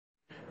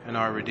and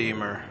our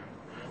Redeemer.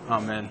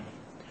 Amen.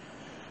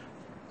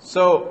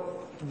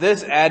 So,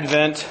 this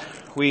Advent,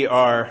 we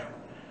are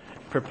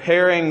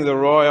preparing the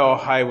Royal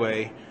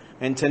Highway,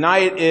 and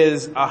tonight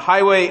is a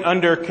highway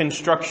under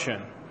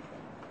construction.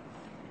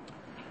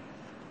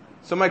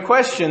 So my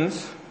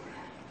questions,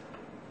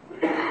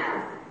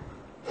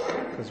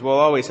 because we'll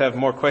always have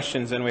more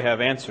questions than we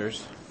have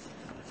answers.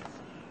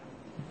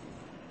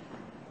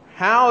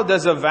 How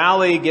does a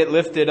valley get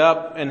lifted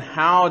up, and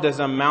how does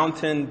a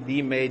mountain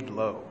be made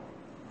low?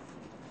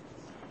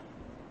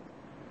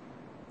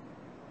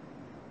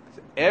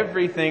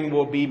 Everything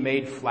will be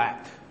made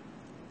flat.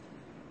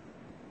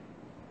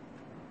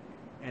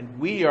 And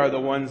we are the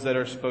ones that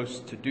are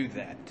supposed to do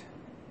that.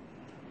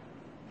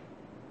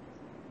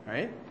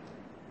 Right?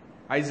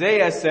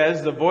 Isaiah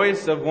says, the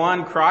voice of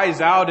one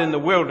cries out in the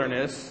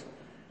wilderness,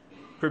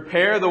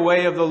 prepare the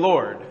way of the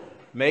Lord.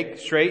 Make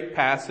straight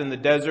paths in the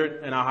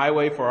desert and a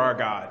highway for our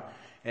God.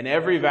 And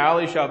every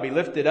valley shall be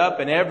lifted up,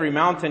 and every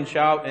mountain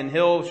and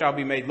hill shall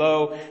be made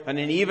low, and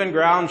an even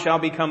ground shall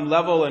become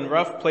level, and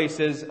rough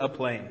places a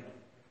plain.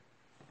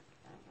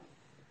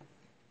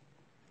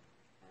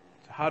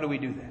 So how do we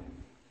do that?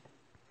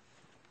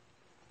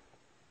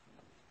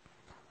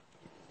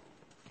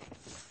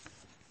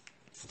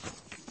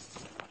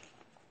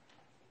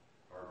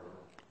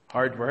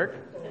 Hard work?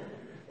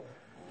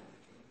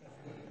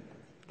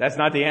 That's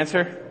not the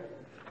answer?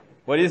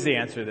 What is the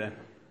answer then?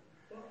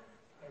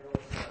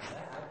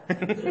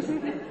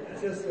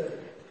 It's just that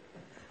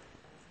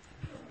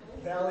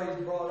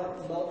valleys brought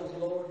up, the mountains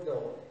lowered.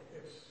 No,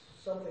 it's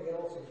something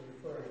else it's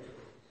referring to.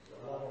 It's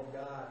a lot of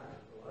God,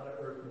 a lot of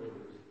earth movers.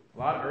 A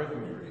lot of earth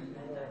movers.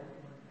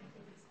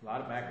 A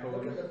lot of backhoes.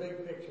 Look at the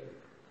big picture.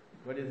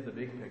 What is the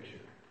big picture?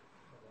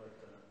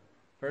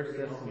 First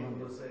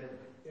Thessalonians.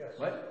 Yes.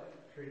 What?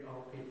 Treat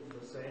all people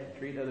the same.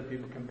 Treat other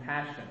people.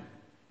 Compassion.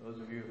 Those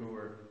of you who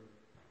were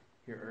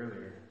here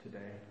earlier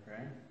today,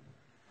 right?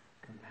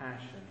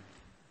 Compassion.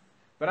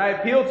 But I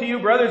appeal to you,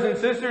 brothers and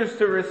sisters,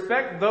 to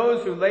respect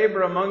those who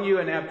labor among you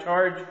and have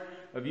charge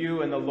of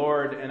you in the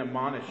Lord and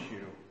admonish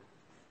you.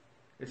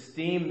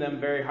 Esteem them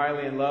very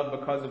highly in love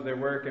because of their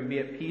work, and be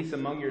at peace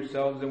among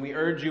yourselves. And we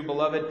urge you,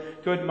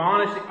 beloved, to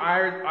admonish the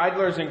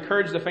idlers,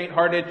 encourage the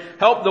faint-hearted,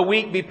 help the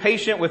weak, be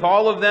patient with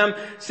all of them.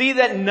 See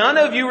that none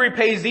of you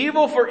repays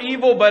evil for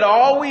evil, but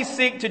always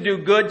seek to do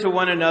good to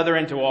one another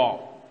and to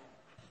all.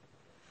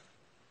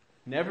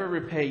 Never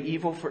repay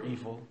evil for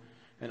evil,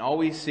 and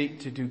always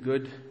seek to do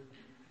good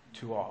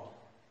to all.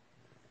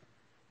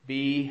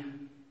 Be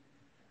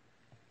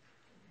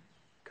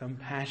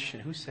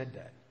compassionate. Who said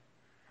that?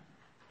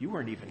 You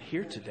weren't even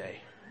here today.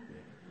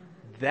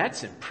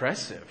 That's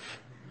impressive.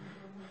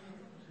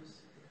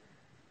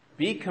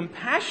 Be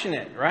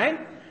compassionate, right?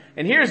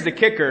 And here's the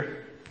kicker.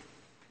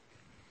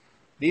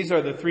 These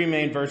are the three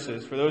main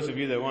verses. For those of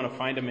you that want to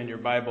find them in your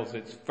Bibles,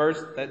 it's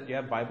first, that you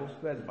have Bibles?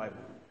 Who has a Bible?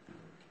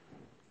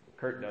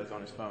 Kurt does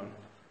on his phone.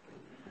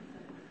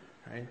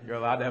 Right? You're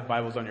allowed to have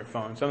Bibles on your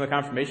phone. Some of the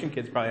confirmation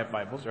kids probably have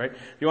Bibles, right?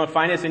 If you want to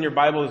find this in your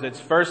Bibles, it's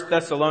 1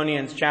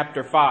 Thessalonians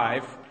chapter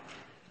 5,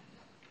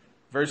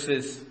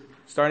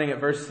 starting at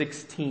verse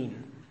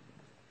 16.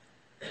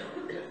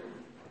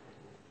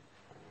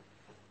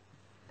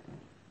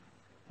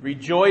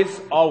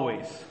 Rejoice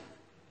always.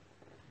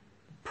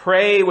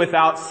 Pray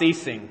without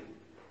ceasing.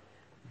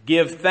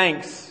 Give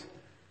thanks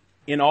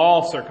in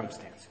all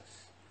circumstances.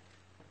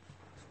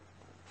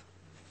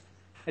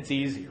 It's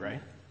easy,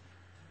 right?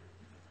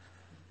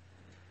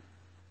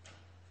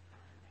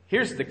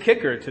 Here's the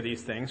kicker to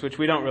these things, which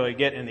we don't really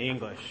get in the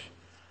English.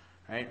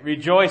 Right?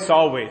 Rejoice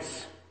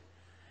always.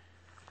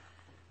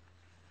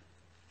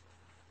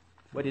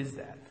 What is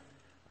that?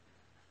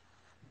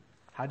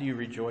 How do you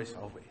rejoice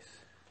always?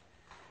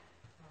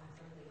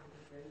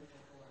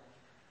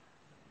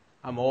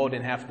 I'm old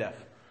and half deaf.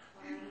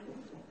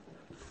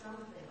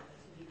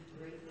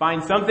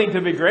 Find something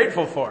to be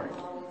grateful for.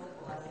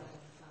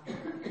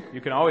 You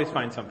can always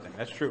find something.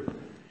 That's true.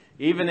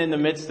 Even in the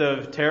midst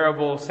of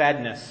terrible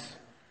sadness.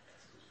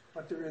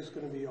 But there is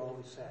going to be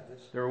always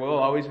sadness. There will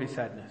always be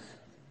sadness.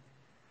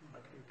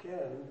 But you can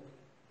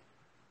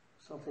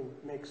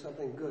make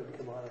something good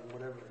come out of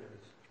whatever it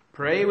is.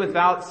 Pray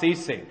without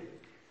ceasing.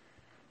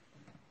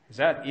 Is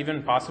that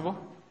even possible?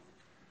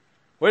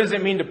 What does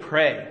it mean to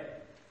pray?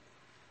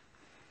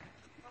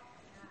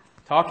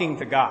 Talking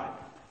to God.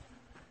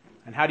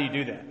 And how do you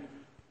do that?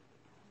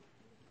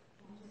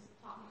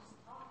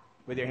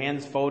 With your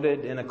hands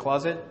folded in a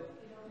closet?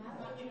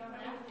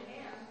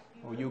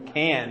 Well, you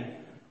can,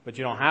 but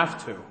you don't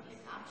have to.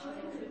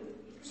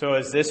 So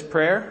is this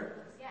prayer?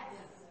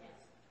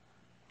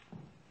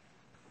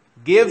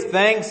 Give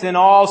thanks in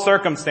all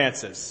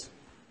circumstances.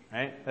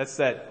 Right? That's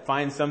that.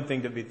 Find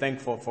something to be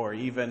thankful for,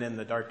 even in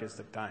the darkest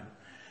of time.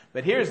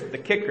 But here's the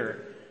kicker.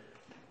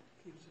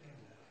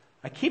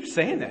 I keep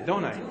saying that,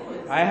 don't I?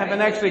 I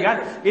haven't actually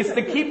got it. It's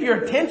to keep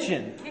your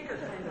attention.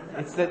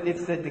 It's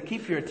to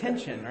keep your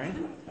attention, right?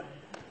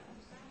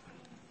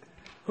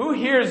 Who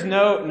here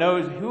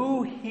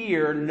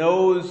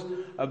knows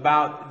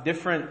about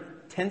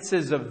different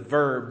tenses of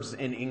verbs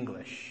in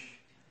English?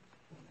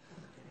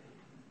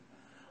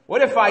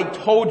 What if I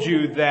told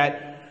you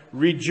that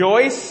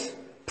rejoice,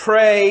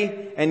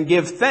 pray, and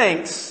give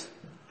thanks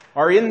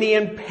are in the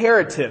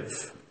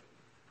imperative?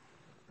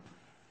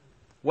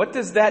 What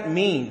does that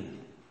mean?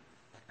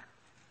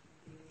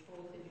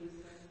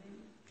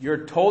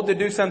 You're told to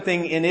do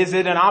something, and is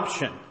it an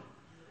option?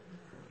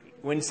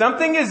 When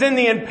something is in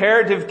the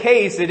imperative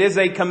case, it is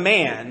a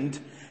command,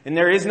 and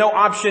there is no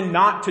option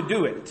not to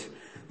do it.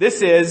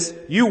 This is,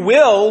 you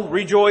will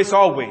rejoice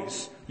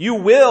always. You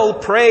will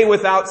pray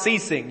without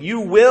ceasing.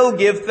 You will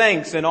give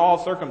thanks in all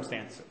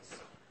circumstances.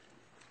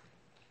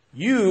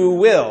 You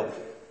will.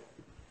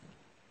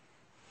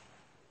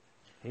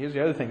 Here's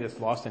the other thing that's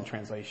lost in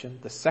translation,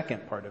 the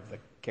second part of the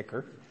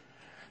kicker.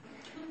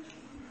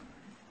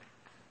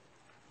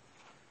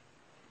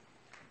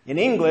 In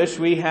English,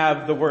 we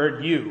have the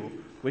word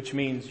you, which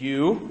means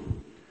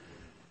you,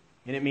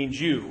 and it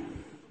means you.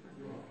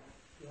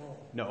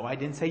 No, I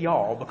didn't say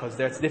y'all because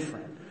that's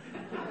different.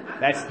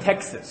 That's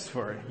Texas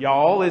for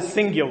y'all is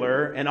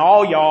singular and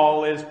all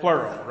y'all is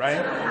plural,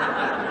 right?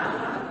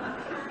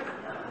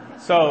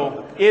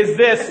 So, is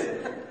this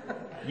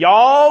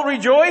y'all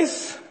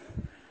rejoice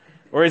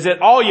or is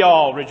it all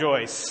y'all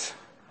rejoice?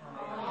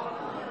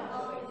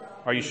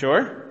 Are you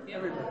sure?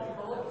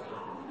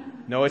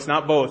 No, it's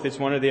not both. It's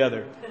one or the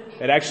other.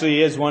 It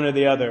actually is one or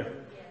the other.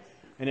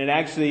 And it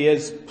actually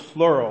is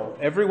plural.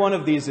 Every one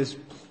of these is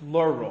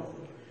plural.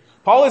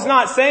 Paul is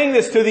not saying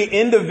this to the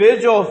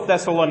individual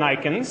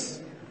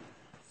Thessalonians.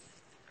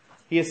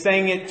 He is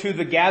saying it to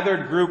the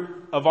gathered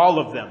group of all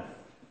of them.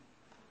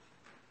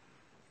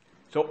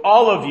 So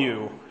all of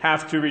you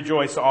have to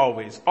rejoice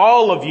always.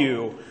 All of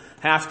you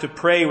have to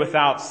pray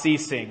without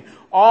ceasing.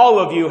 All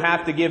of you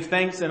have to give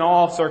thanks in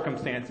all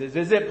circumstances.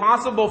 Is it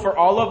possible for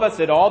all of us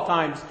at all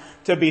times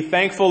to be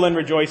thankful and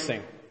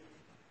rejoicing?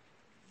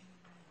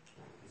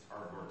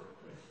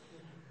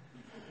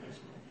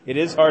 It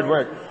is hard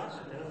work.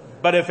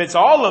 But if it's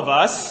all of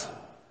us,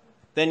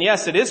 then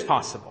yes, it is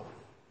possible.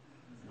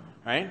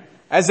 Right?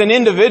 As an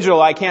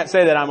individual, I can't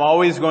say that I'm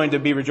always going to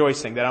be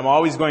rejoicing, that I'm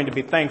always going to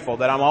be thankful,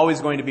 that I'm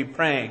always going to be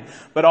praying.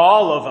 But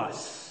all of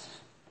us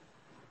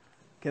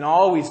can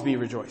always be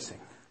rejoicing.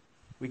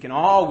 We can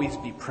always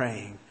be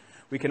praying.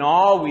 We can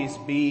always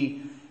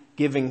be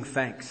giving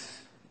thanks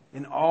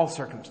in all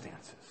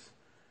circumstances.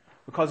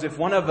 Because if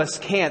one of us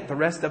can't, the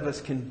rest of us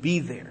can be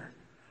there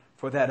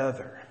for that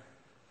other.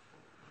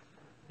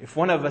 If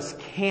one of us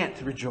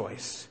can't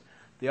rejoice,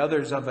 the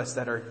others of us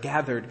that are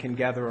gathered can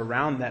gather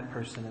around that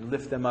person and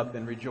lift them up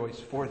and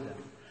rejoice for them.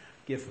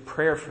 Give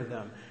prayer for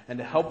them and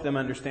to help them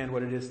understand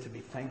what it is to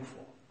be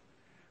thankful.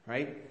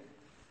 Right?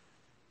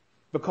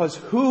 Because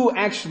who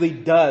actually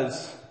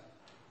does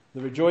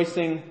the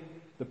rejoicing,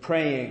 the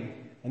praying,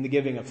 and the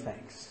giving of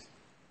thanks?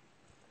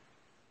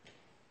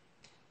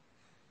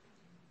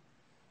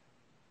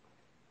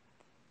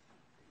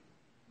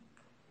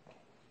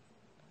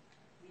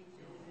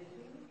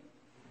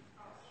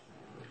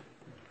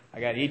 I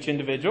got each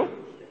individual.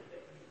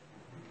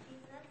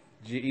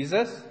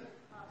 Jesus.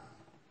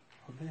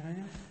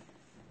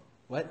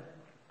 What?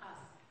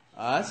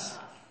 Us.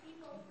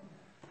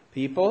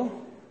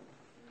 People.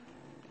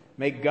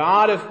 May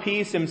God of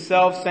peace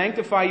himself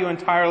sanctify you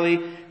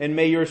entirely, and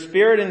may your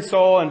spirit and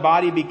soul and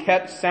body be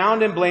kept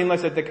sound and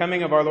blameless at the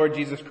coming of our Lord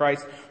Jesus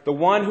Christ. The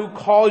one who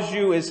calls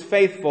you is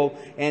faithful,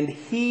 and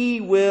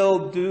he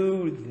will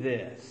do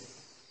this.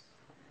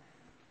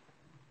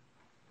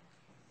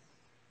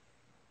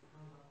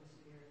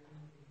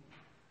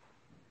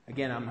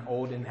 Again, I'm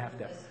old and have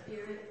to.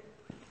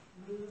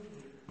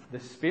 The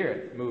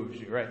Spirit moves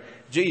you, right?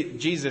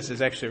 Jesus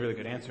is actually a really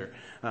good answer.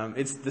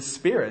 It's the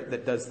Spirit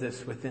that does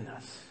this within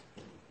us.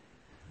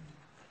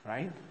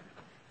 Right?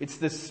 It's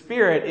the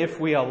Spirit if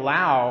we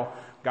allow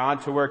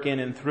God to work in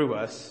and through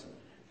us.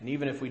 And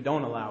even if we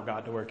don't allow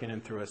God to work in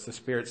and through us, the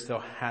Spirit still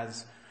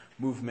has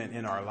movement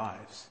in our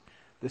lives.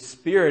 The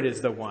Spirit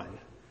is the one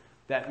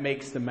that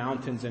makes the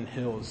mountains and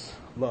hills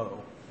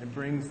low and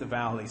brings the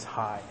valleys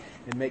high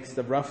and makes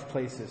the rough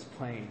places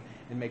plain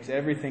and makes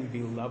everything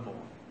be level.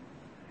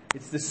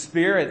 It's the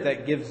Spirit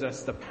that gives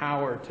us the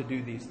power to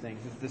do these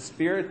things. It's the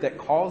Spirit that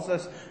calls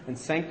us and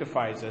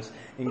sanctifies us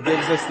and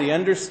gives us the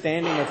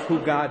understanding of who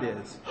God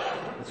is.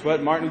 It's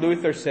what Martin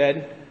Luther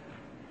said,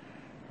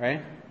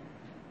 right?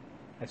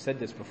 I've said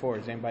this before.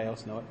 Does anybody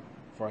else know it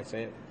before I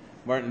say it?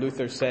 Martin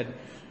Luther said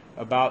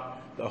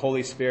about the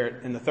Holy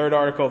Spirit in the third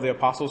article of the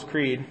Apostles'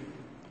 Creed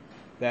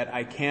that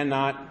I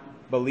cannot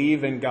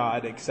believe in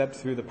God except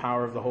through the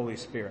power of the Holy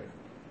Spirit.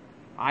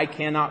 I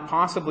cannot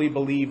possibly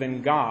believe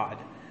in God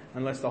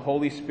unless the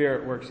Holy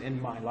Spirit works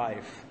in my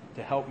life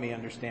to help me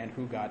understand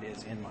who God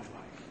is in my life.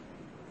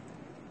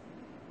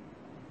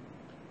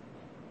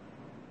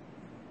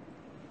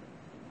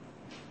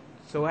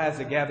 So as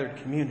a gathered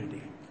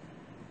community,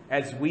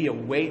 as we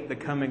await the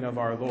coming of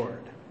our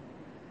Lord,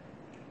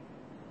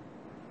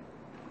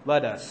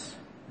 let us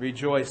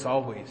rejoice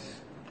always,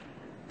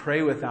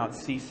 pray without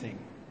ceasing,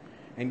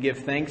 and give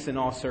thanks in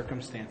all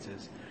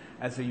circumstances.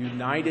 as a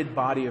united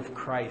body of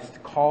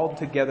Christ, called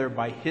together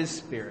by His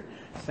Spirit,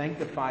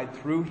 sanctified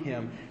through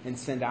Him, and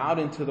sent out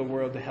into the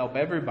world to help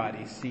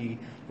everybody see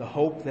the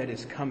hope that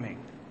is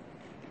coming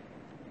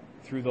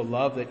through the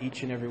love that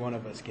each and every one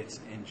of us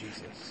gets in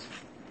Jesus.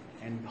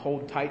 And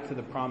hold tight to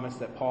the promise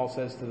that Paul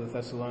says to the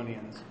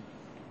Thessalonians,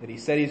 that he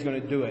said he's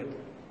going to do it,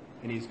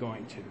 and he's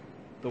going to.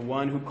 The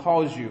one who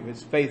calls you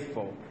is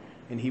faithful,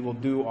 and he will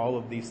do all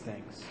of these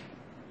things.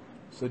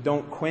 So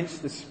don't quench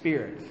the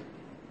Spirit,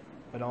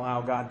 but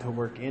allow God to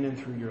work in and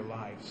through your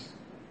lives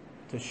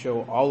to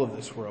show all of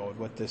this world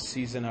what this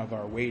season of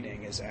our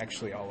waiting is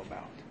actually all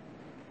about.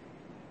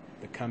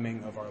 The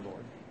coming of our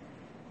Lord.